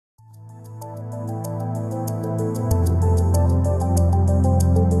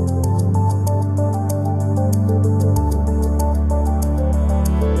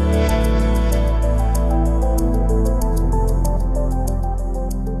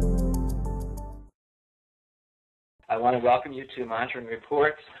I want to welcome you to Monitoring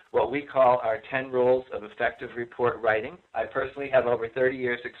Reports, what we call our 10 Rules of Effective Report Writing. I personally have over 30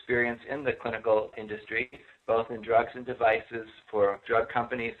 years experience in the clinical industry, both in drugs and devices for drug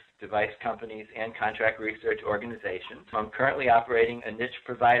companies, device companies, and contract research organizations. I'm currently operating a niche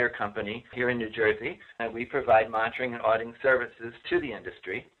provider company here in New Jersey, and we provide monitoring and auditing services to the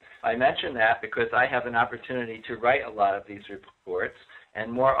industry. I mention that because I have an opportunity to write a lot of these reports, and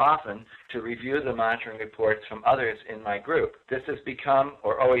more often to review the monitoring reports from others in my group. This has become,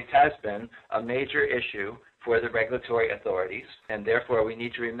 or always has been, a major issue for the regulatory authorities, and therefore we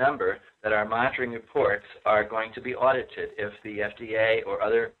need to remember that our monitoring reports are going to be audited if the FDA or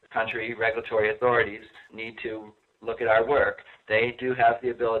other country regulatory authorities need to look at our work. They do have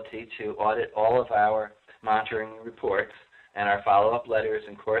the ability to audit all of our monitoring reports and our follow-up letters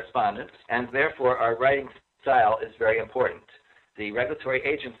and correspondence, and therefore our writing style is very important. The regulatory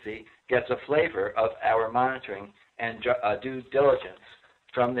agency gets a flavor of our monitoring and due diligence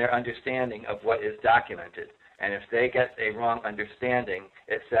from their understanding of what is documented. And if they get a wrong understanding,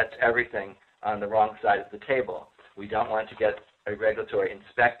 it sets everything on the wrong side of the table. We don't want to get a regulatory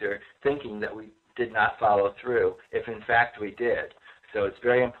inspector thinking that we did not follow through if in fact we did. So it's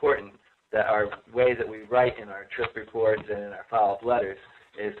very important that our way that we write in our trip reports and in our follow-up letters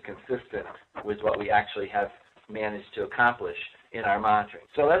is consistent with what we actually have managed to accomplish in our monitoring.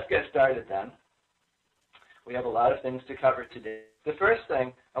 So let's get started then. We have a lot of things to cover today. The first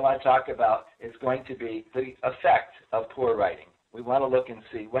thing I want to talk about is going to be the effect of poor writing. We want to look and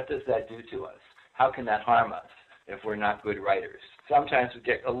see, what does that do to us? How can that harm us if we're not good writers? Sometimes we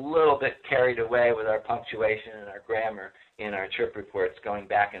get a little bit carried away with our punctuation and our grammar in our trip reports going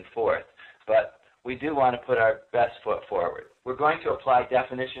back and forth, but we do want to put our best foot forward. We're going to apply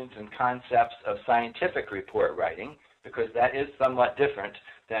definitions and concepts of scientific report writing, because that is somewhat different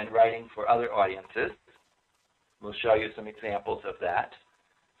than writing for other audiences. We'll show you some examples of that,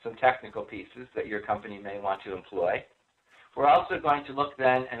 some technical pieces that your company may want to employ. We're also going to look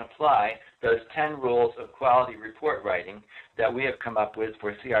then and apply those 10 rules of quality report writing that we have come up with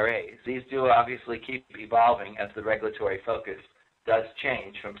for CRAs. These do obviously keep evolving as the regulatory focus does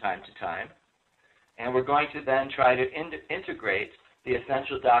change from time to time. And we're going to then try to integrate the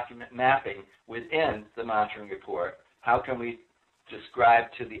essential document mapping within the monitoring report. How can we describe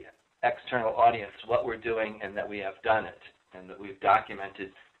to the external audience what we're doing and that we have done it and that we've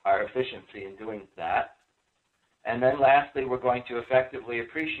documented our efficiency in doing that? And then lastly, we're going to effectively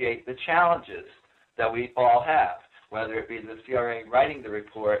appreciate the challenges that we all have, whether it be the CRA writing the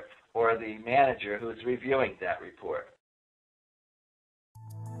report or the manager who's reviewing that report.